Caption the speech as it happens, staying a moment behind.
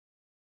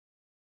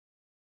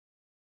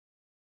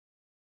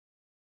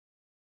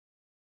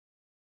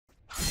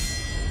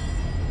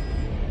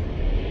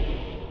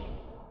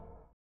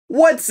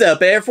What's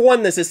up,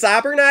 everyone? This is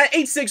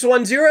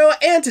Cyberknight8610,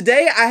 and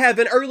today I have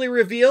an early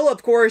reveal,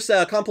 of course,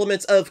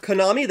 compliments of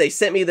Konami. They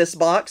sent me this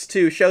box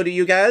to show to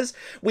you guys.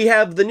 We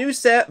have the new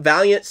set,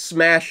 Valiant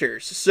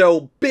Smashers.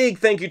 So, big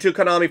thank you to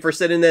Konami for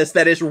sending this.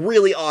 That is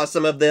really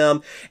awesome of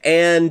them.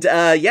 And,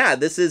 yeah,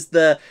 this is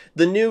the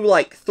new,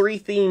 like,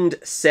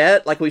 3-themed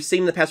set, like we've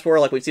seen in the past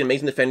before, like we've seen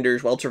Amazing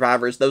Defenders, World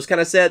Survivors, those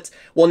kind of sets.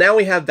 Well, now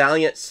we have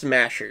Valiant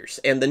Smashers,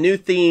 and the new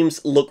themes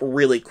look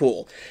really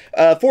cool.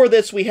 For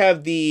this, we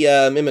have the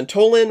Emotes,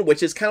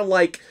 which is kind of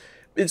like,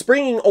 it's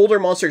bringing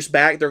older monsters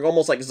back. They're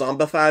almost like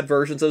zombified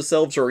versions of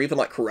themselves, or even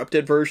like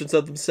corrupted versions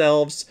of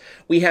themselves.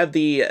 We have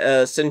the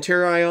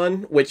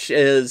centur-ion, which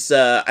is,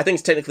 I think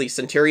it's technically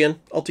centurion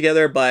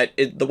altogether, but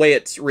the way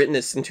it's written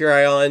is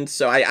centur-ion,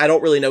 so I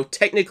don't really know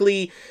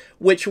technically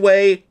which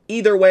way.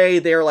 Either way,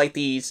 they're like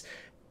these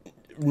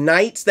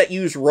knights that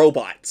use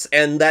robots,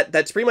 and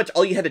that's pretty much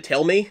all you had to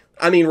tell me.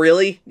 I mean,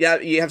 really? Yeah,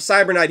 you have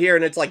Cyberknight here,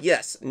 and it's like,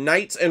 yes,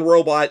 knights and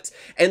robots,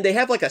 and they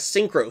have like a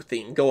synchro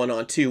theme going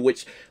on too,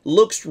 which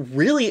looks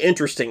really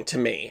interesting to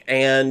me.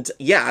 And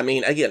yeah, I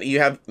mean, again, you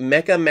have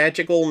mecha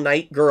magical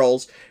knight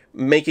girls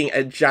making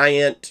a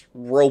giant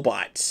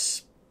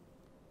robot.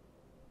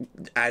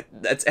 That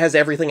has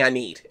everything I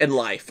need in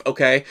life,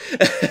 okay?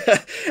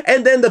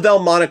 And then the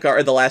Velmonica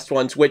are the last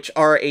ones, which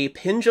are a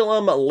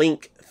pendulum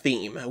link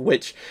theme,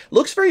 which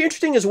looks very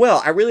interesting as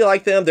well. I really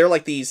like them. They're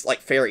like these like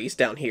fairies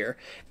down here,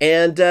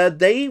 and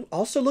they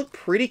also look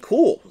pretty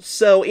cool.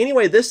 So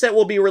anyway, this set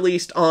will be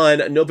released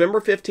on November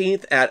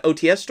 15th at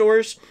OTS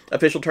stores,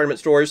 official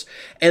tournament stores,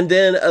 and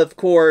then of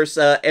course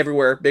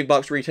everywhere, big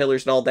box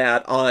retailers and all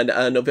that, on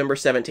November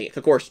 17th.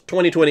 Of course,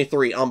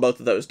 2023 on both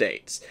of those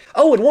dates.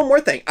 Oh, and one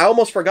more thing, I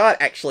almost forgot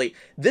actually.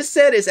 This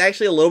set is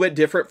actually a little bit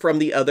different from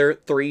the other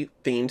 3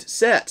 themed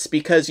sets,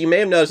 because you may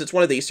have noticed it's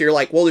one of these, so you're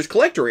like, well, there's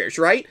collector rares,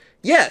 right?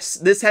 Yes,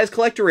 this has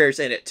collector rares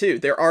in it too.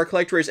 There are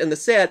collector rares in the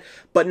set,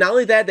 but not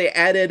only that, they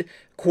added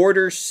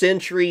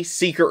quarter-century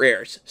secret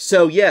rares.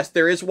 So yes,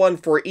 there is one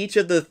for each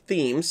of the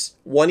themes,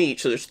 one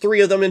each. So there's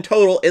 3 of them in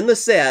total in the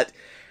set.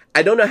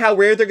 I don't know how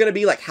rare they're going to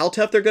be, like how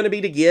tough they're going to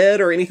be to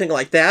get or anything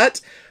like that,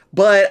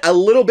 but a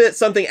little bit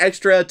something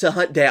extra to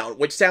hunt down,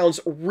 which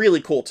sounds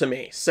really cool to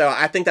me. So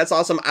I think that's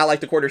awesome. I like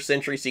the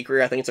quarter-century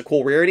secret. I think it's a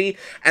cool rarity,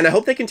 and I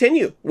hope they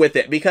continue with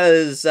it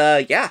because,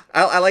 yeah,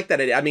 I like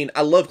that idea. I mean,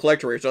 I love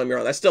collector rares, don't get me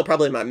wrong. That's still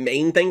probably my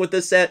main thing with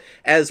this set,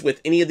 as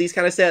with any of these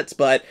kind of sets,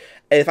 but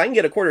if I can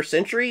get a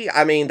quarter-century,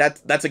 I mean,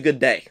 that's a good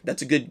day.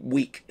 That's a good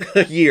week,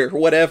 year,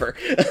 whatever.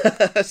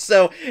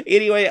 So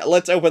anyway,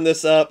 let's open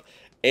this up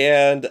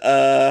and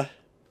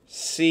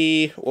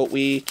see what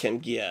we can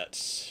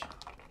get.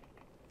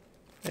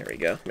 There we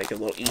go. Make it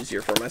a little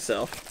easier for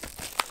myself.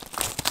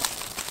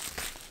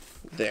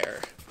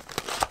 There.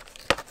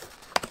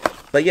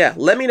 But yeah,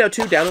 let me know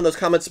too down in those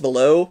comments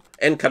below,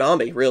 and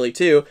Konami really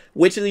too,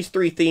 which of these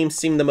 3 themes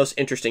seem the most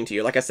interesting to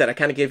you. Like I said, I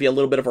kind of gave you a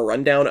little bit of a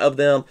rundown of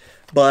them,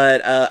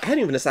 but I hadn't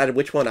even decided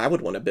which one I would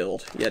want to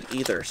build yet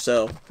either,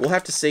 so we'll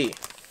have to see.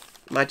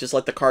 Might just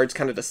let the cards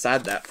kind of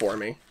decide that for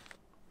me.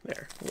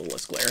 There, a little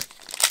less glare.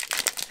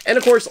 And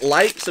of course,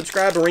 like,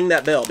 subscribe, and ring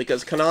that bell,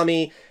 because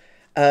Konami,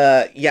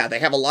 yeah, they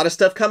have a lot of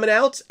stuff coming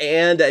out,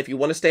 and if you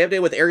want to stay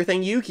updated with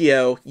everything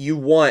Yugioh, you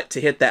want to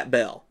hit that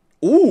bell.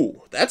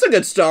 Ooh, that's a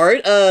good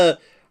start.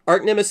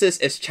 Arch Nemesis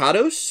is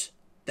Shoutout.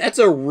 That's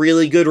a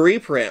really good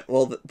reprint.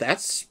 Well,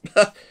 that's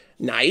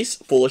nice.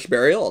 Foolish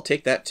Burial, I'll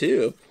take that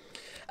too.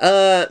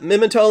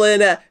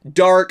 Emotes,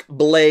 Dark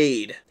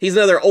Blade. He's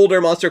another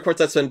older monster, of course,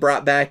 that's been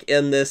brought back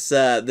in this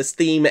this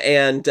theme,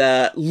 and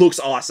looks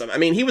awesome. I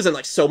mean, he was in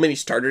like so many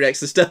starter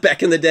decks and stuff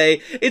back in the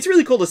day. It's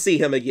really cool to see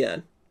him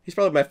again. He's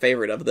probably my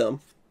favorite of them.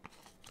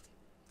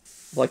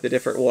 Like the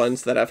different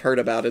ones that I've heard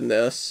about in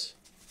this.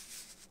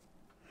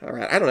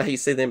 Alright, I don't know how you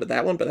say the name of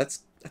that one, but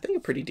that's, I think,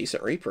 a pretty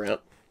decent reprint.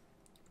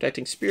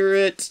 Protecting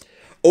Spirit.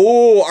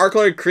 Oh,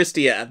 Archlord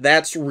Christia.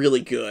 That's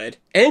really good.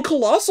 And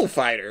Colossal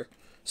Fighter.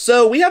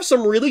 So we have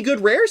some really good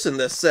rares in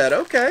this set.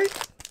 Okay.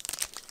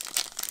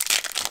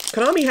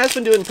 Konami has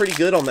been doing pretty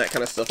good on that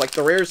kind of stuff. Like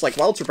the rares, like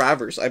Wild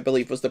Survivors, I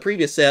believe, was the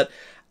previous set.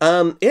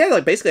 It had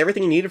like basically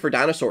everything you needed for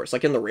dinosaurs,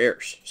 like in the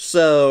rares.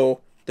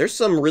 So there's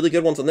some really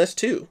good ones on this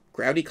too.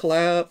 Gravity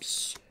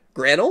Collapse.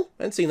 Gretel.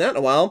 I haven't seen that in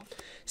a while.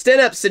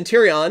 Stand Up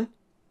Centurion.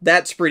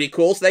 That's pretty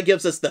cool. So that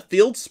gives us the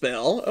field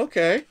spell.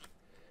 Okay.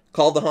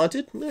 Call the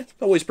Haunted.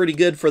 Always pretty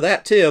good for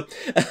that too.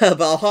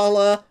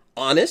 Valhalla.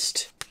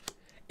 Honest.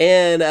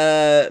 And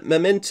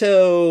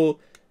Memento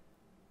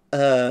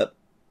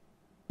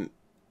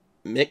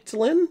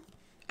McDonald?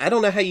 I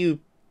don't know how you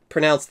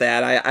pronounce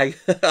that.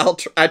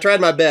 I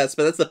tried my best,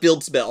 but that's the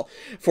field spell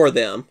for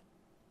them.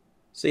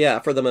 So yeah,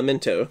 for the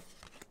Memento.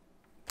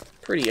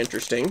 Pretty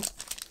interesting.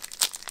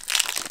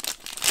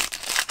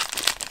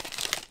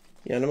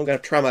 Yeah, and I'm going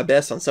to try my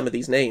best on some of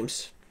these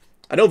names.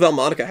 I know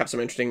Velmonica have some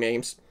interesting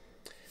names.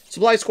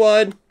 Supply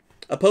Squad,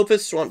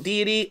 Apophis, Swamp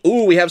Deity.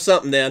 Ooh, we have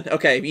something then.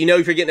 Okay, you know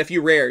if you're getting a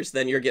few rares,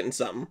 then you're getting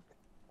something.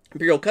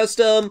 Imperial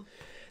Custom.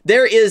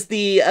 There is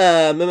the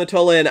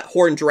Memetolan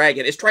Horned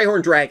Dragon. It's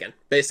Tri-Horned Dragon.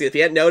 Basically, if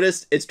you hadn't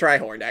noticed, it's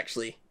Tri-Horned,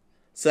 actually.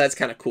 So that's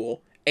kind of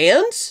cool.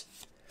 And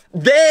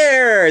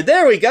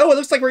There we go. It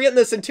looks like we're getting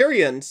the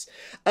Centurions.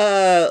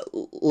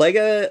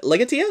 Legatia?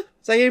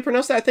 Is that how you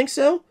pronounce that? I think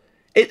so.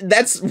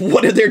 That's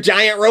one of their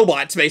giant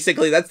robots,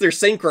 basically. That's their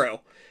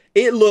synchro.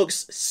 It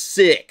looks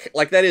sick.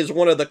 Like, that is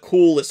one of the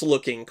coolest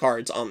looking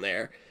cards on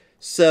there.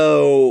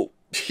 So,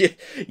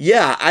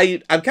 yeah,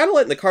 I'm kind of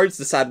letting the cards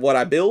decide what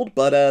I build,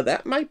 but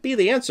that might be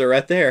the answer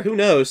right there. Who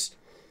knows?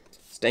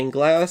 Stained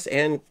Glass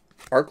and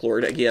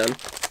Archlord again.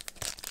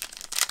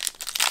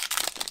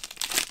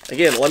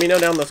 Again, let me know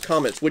down in the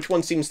comments which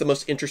one seems the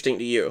most interesting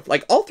to you.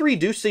 Like, all three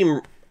do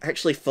seem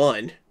actually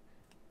fun.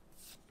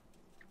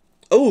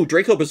 Oh,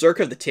 Draco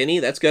Berserker of the Tinny,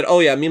 that's good.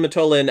 Oh yeah,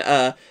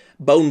 Mimatolin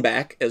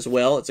Boneback as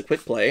well. It's a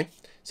quick play.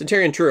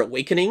 Centurion True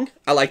Awakening,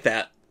 I like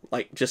that.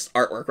 Like, just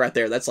artwork right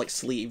there. That's like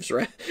sleeves,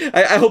 right?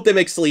 I hope they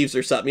make sleeves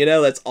or something, you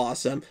know? That's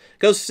awesome.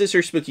 Ghost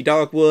Sister, Spooky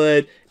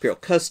Dogwood, Imperial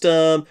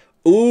Custom.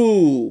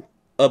 Ooh,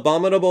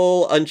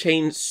 Abominable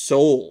Unchained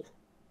Soul.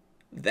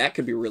 That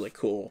could be really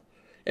cool.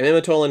 And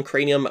Mimatolin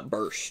Cranium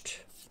Burst.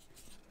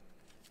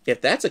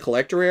 If that's a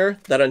collector rare,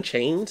 that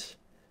Unchained,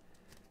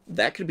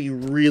 that could be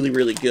really,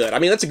 really good. I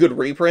mean, that's a good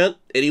reprint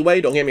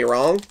anyway, don't get me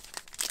wrong.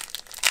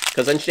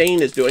 Because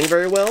Unchained is doing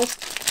very well.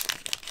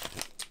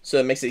 So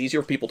it makes it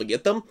easier for people to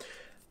get them.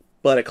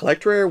 But a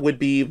collector rare would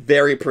be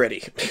very pretty.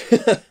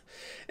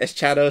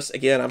 Shoutout,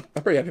 again, I'm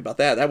pretty happy about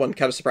that. That one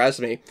kind of surprised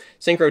me.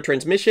 Synchro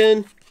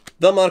Transmission.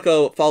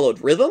 Velmonaco Followed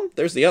Rhythm.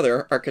 There's the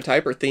other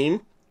archetype or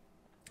theme.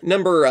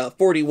 Number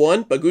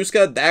 41,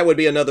 Baguska. That would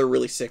be another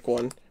really sick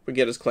one. We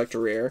get as collector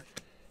rare.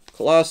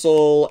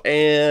 Colossal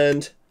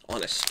and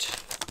Honest.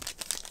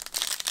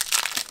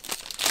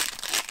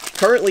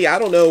 Currently, I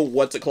don't know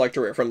what's a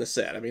collector rare from the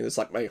set. I mean, it's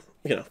like my,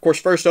 of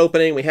course, first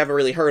opening. We haven't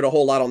really heard a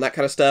whole lot on that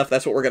kind of stuff.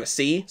 That's what we're going to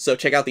see. So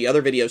check out the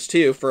other videos,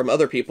 too, from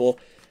other people.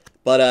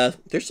 But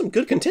there's some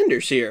good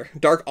contenders here.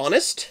 Dark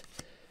Honest.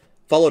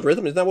 Followed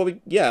Rhythm. Isn't that what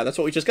we... Yeah, that's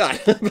what we just got.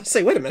 I was going to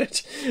say, wait a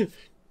minute.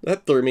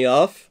 That threw me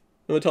off.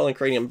 Mimatolin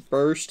Cranium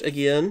Burst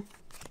again.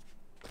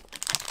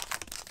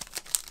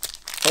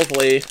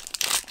 Hopefully,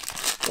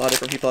 a lot of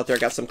different people out there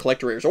got some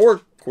collector rares.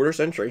 Or quarter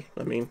century.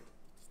 I mean...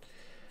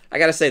 I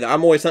gotta say, though,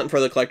 I'm always hunting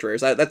for the collector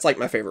rares. That's like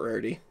my favorite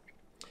rarity.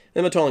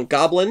 Mimatolin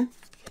Goblin.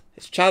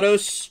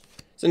 Shoutout.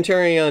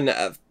 Centurion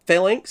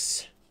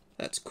Phalanx.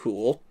 That's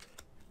cool.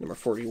 Number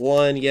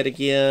 41 yet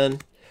again.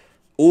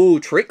 Ooh,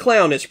 Trick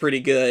Clown is pretty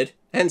good.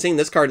 I hadn't seen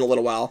this card in a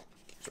little while.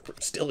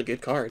 Still a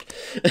good card.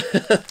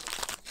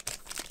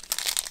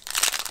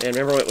 And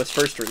remember when it was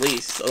first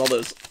released? All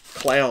those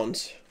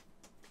clowns.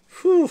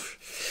 Whew.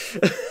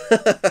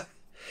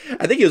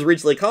 I think he was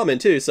originally common,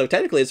 too. So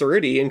technically it's a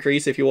rarity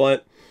increase if you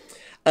want.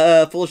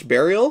 Foolish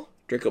Burial,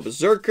 Draco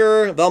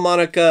Berserker,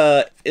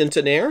 Velmonaca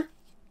Intonair.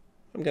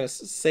 I'm gonna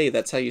say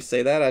that's how you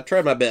say that. I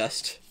tried my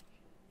best.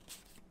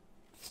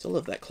 Still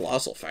love that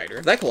Colossal Fighter.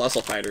 If that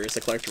Colossal Fighter is a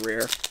collector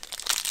rare,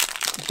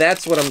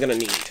 that's what I'm gonna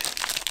need.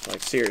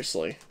 Like,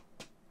 seriously.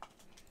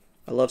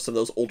 I love some of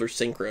those older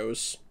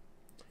synchros.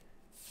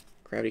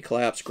 Gravity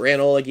Collapse,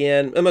 Granule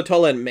again.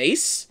 Mimatolin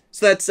Mace.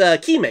 So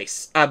that's Key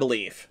Mace, I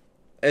believe.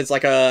 It's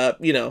like a,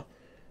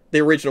 the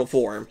original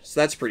form. So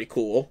that's pretty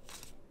cool.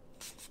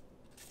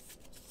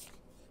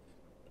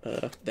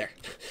 There.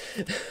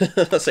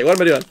 Let's see, what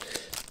am I doing?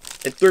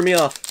 It threw me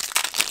off.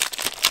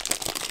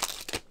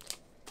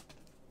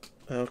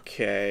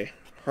 Okay.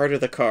 Heart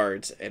of the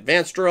cards.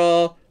 Advanced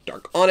Draw.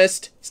 Dark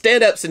Honest.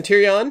 Stand Up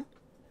Centur-ion.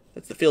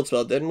 That's the field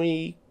spell. Didn't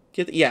we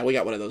get... Yeah, we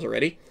got one of those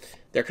already.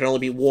 There can only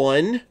be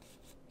one.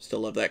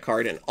 Still love that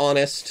card. And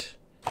Honest.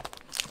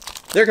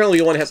 There can only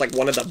be one that has, like,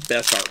 one of the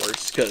best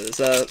artworks.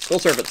 Because, Skull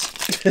Servants.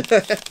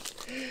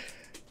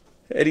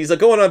 And he's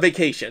going on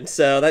vacation.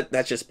 So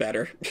that's just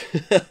better.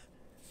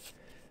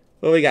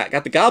 What do we got?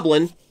 Got the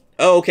Goblin.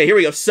 Oh, okay, here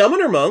we go.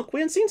 Summoner Monk.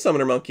 We haven't seen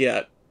Summoner Monk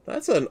yet.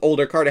 That's an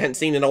older card I hadn't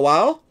seen in a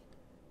while.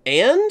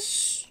 And...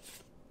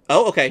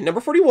 Oh, okay. Number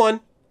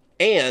 41.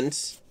 And...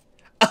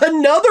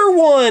 Another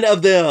one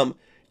of them!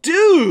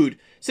 Dude!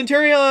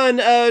 Centurion,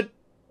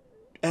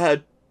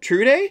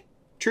 Trude?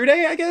 Trude,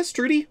 I guess?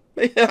 Trudy?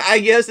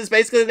 I guess is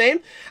basically the name.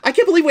 I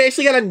can't believe we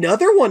actually got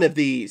another one of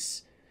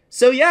these.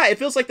 So yeah, it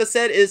feels like the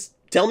set is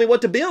tell me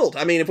what to build.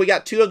 I mean, if we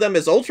got two of them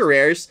as ultra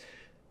rares,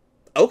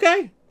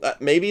 okay.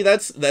 Maybe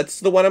that's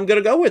the one I'm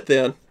going to go with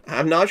then.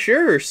 I'm not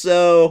sure.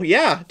 So,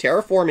 yeah,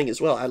 terraforming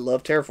as well. I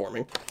love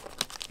terraforming.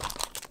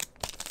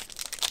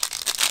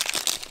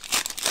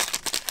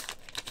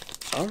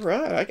 All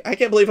right. I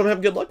can't believe I'm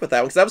having good luck with that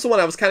one, because that was the one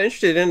I was kind of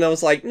interested in, and I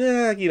was like,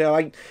 I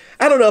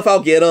don't know if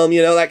I'll get them,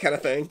 that kind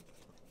of thing.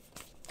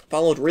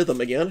 Followed Rhythm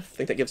again. I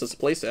think that gives us a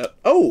playset.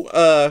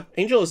 Oh,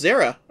 Angel of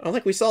Zera. I don't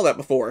think we saw that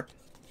before.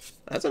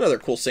 That's another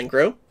cool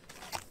synchro.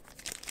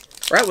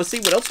 All right, let's see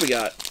what else we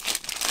got.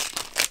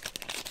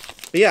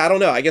 But yeah, I don't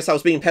know. I guess I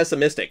was being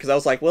pessimistic because I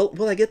was like, well,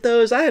 will I get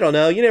those? I don't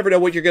know. You never know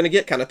what you're going to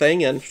get kind of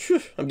thing. And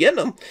phew, I'm getting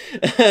them.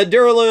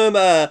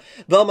 Duralum,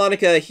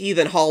 Velmonaca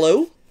Heathen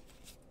Hollow.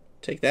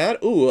 Take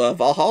that. Ooh,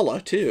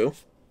 Valhalla too.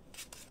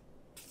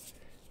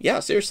 Yeah,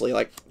 seriously,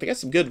 like, they got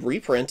some good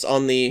reprints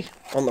on the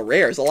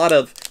rares. A lot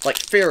of, like,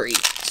 fairy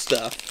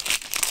stuff.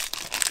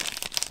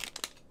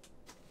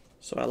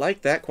 So I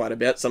like that quite a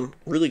bit. Some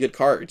really good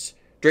cards.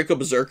 Draco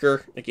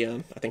Berserker,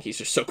 again, I think he's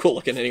just so cool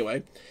looking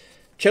anyway.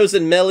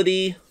 Chosen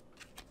Melody,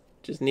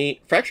 which is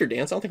neat. Fractured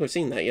Dance, I don't think we've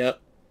seen that yet.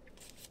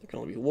 There can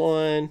only be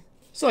one.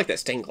 Still like that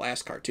stained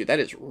glass card too. That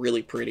is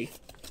really pretty.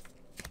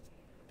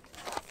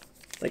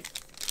 Like,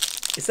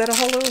 is that a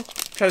holo? I'm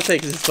trying to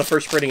think because it's the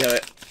first printing of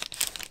it.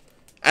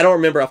 I don't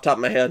remember off the top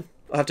of my head.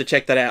 I'll have to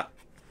check that out.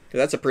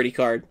 That's a pretty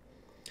card.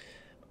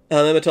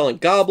 Emotes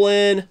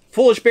Goblin,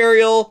 Foolish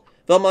Burial,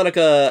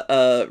 Velmonica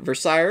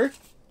Versire.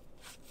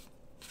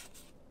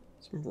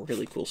 Some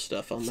really cool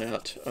stuff on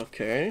that.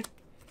 Okay.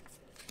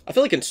 I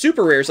feel like in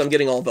super rares I'm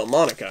getting all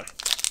Velmonica.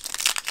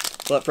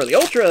 But for the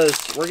ultras,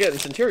 we're getting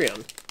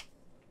Centur-ion.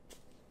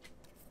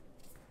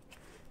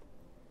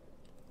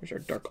 There's our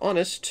Dark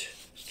Honest.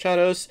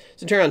 Shoutout.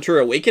 Centur-ion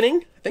True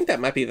Awakening. I think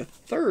that might be the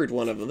third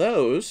one of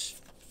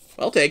those.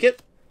 I'll take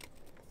it.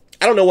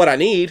 I don't know what I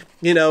need,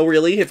 you know,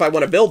 really, if I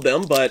want to build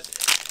them, but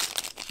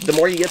the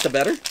more you get, the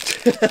better.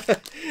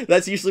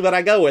 That's usually what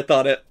I go with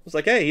on it. It's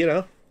like, hey, you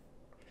know,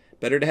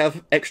 better to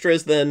have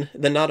extras than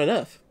not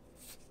enough.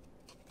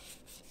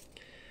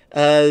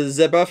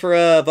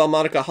 Zebuffera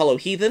Velmonica Hollow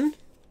Heathen.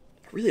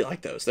 I really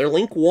like those. They're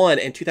Link 1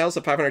 and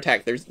 2,500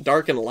 attack. There's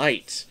Dark and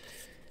Light.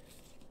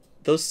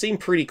 Those seem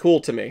pretty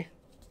cool to me.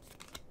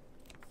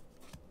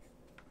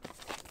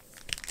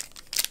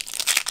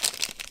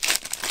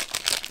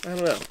 I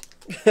don't know.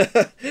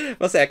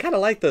 I'll say I kind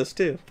of like those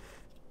too.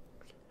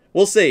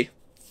 We'll see.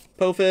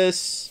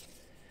 Pophis,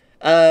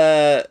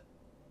 Damano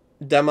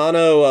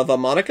of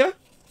Velmonica.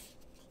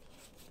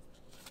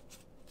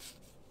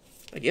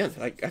 Again,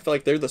 I feel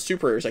like they're the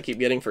super rares I keep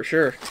getting for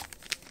sure.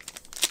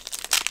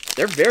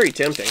 They're very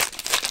tempting.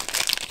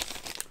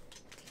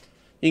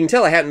 You can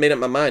tell I hadn't made up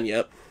my mind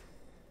yet.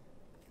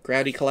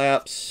 Gravity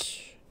Collapse,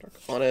 Dark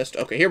Honest.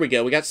 Okay, here we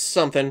go. We got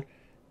something.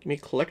 Give me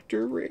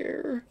collector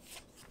rare.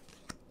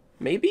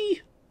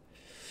 Maybe?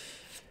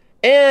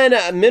 And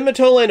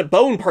Mimitolan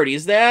Bone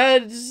Parties.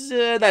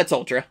 That's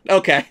Ultra.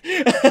 Okay.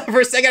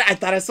 For a second, I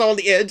thought I saw on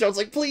the edge. I was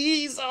like,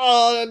 please.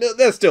 Oh, no,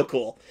 that's still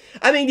cool.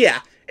 I mean,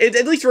 yeah. At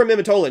least for a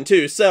Mimitolan,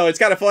 too. So it's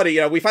kind of funny.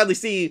 You know, we finally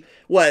see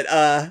what,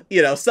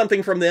 you know,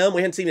 something from them.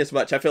 We hadn't seen as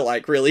much, I feel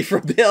like, really,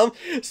 from them.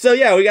 So,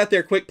 yeah, we got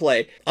their quick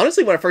play.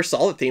 Honestly, when I first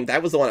saw the theme,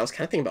 that was the one I was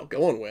kind of thinking about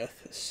going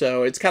with.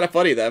 So it's kind of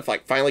funny that if I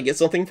finally get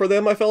something for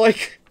them, I feel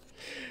like.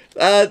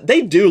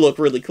 They do look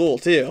really cool,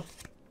 too.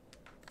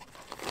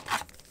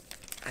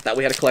 I thought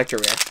we had a collector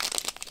rare.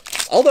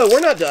 Although,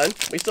 we're not done.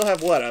 We still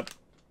have, what, a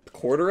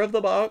quarter of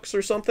the box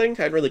or something?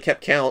 I hadn't really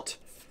kept count.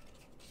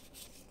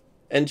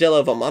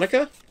 Angelo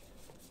Velmonica?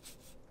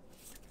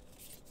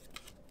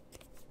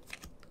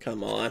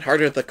 Come on,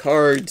 harder the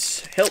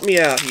cards. Help me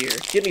out here.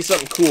 Give me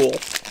something cool.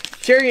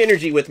 Share your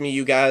energy with me,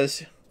 you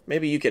guys.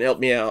 Maybe you can help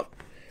me out.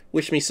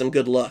 Wish me some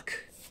good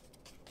luck.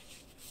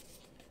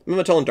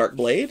 Mimitolan Dark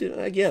Blade?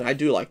 Again, I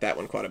do like that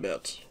one quite a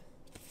bit.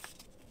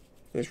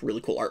 There's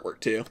really cool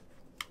artwork, too.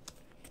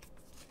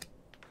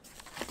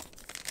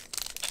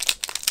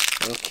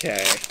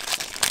 Okay.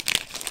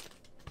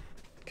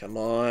 Come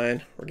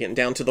on. We're getting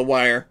down to the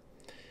wire.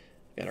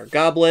 Got our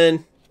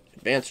Goblin.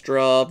 Advanced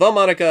Draw.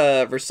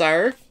 Velmonica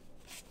Versire.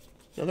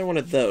 Another one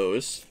of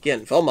those.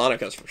 Again,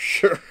 Velmonica's for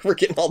sure. We're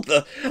getting all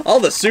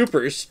the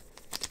supers.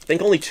 I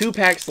think only 2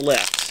 packs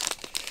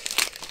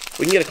left.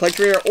 We can get a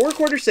collector rare or a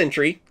quarter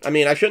century. I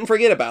mean, I shouldn't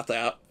forget about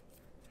that.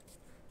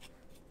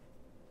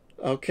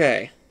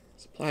 Okay.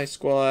 Supply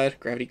Squad.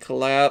 Gravity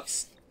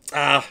Collapse.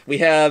 We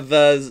have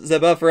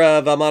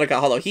Zebuffera Velmonica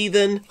Hollow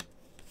Heathen.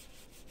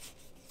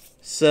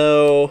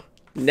 So,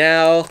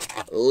 now,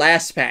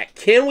 last pack.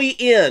 Can we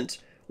end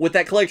with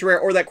that collector rare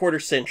or that quarter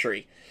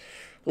century?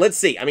 Let's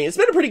see. I mean, it's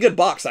been a pretty good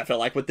box, I feel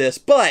like, with this,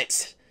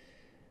 but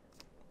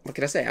what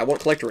can I say? I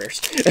want collector rares.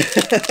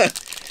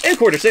 And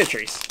quarter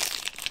centuries.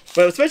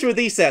 But especially with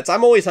these sets,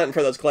 I'm always hunting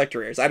for those collector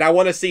rares, and I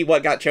want to see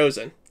what got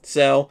chosen.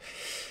 So,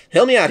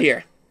 help me out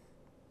here.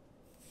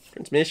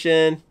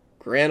 Transmission,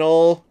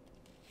 Granule.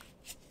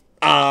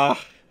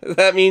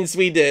 That means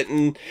we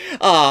didn't. We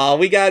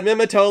got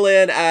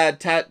Mimitolan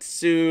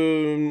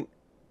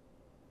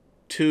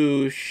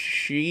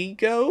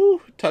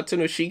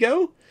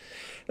Tatsunoshigo?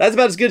 That's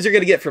about as good as you're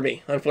going to get for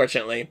me,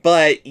 unfortunately.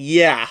 But,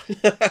 yeah.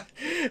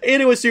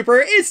 It was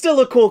super. It's still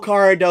a cool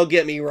card, don't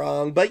get me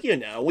wrong. But, you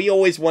know, we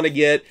always want to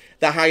get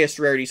the highest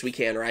rarities we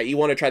can, right? You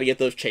want to try to get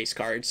those chase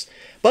cards.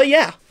 But,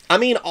 yeah. I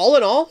mean, all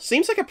in all,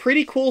 seems like a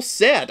pretty cool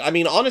set. I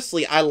mean,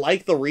 honestly, I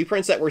like the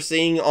reprints that we're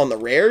seeing on the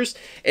rares.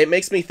 It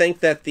makes me think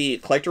that the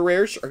collector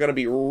rares are going to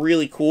be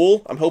really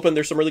cool. I'm hoping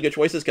there's some really good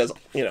choices because,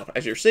 you know,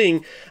 as you're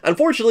seeing,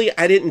 unfortunately,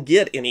 I didn't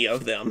get any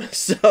of them.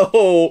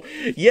 So,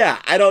 yeah,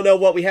 I don't know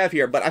what we have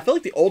here, but I feel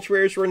like the ultra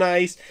rares were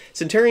nice.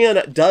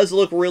 Centur-ion does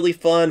look really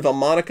fun.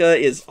 Velmonica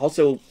is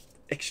also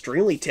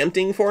extremely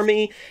tempting for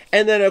me,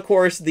 and then of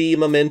course the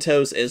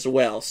mementos as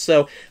well.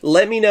 So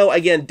let me know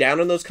again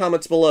down in those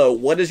comments below,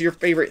 what is your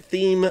favorite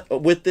theme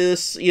with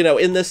this, you know,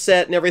 in this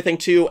set and everything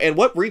too, and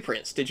what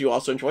reprints did you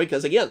also enjoy?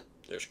 Because again,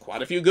 there's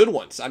quite a few good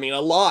ones. I mean, a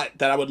lot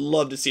that I would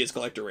love to see as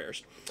collector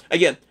rares.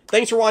 Again,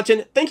 thanks for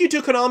watching. Thank you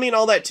to Konami and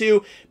all that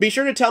too. Be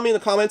sure to tell me in the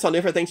comments on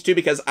different things too,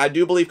 because I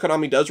do believe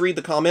Konami does read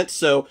the comments.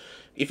 So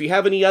if you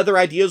have any other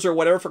ideas or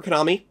whatever for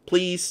Konami,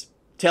 please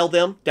tell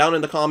them down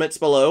in the comments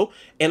below.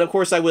 And of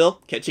course I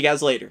will. Catch you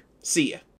guys later. See ya.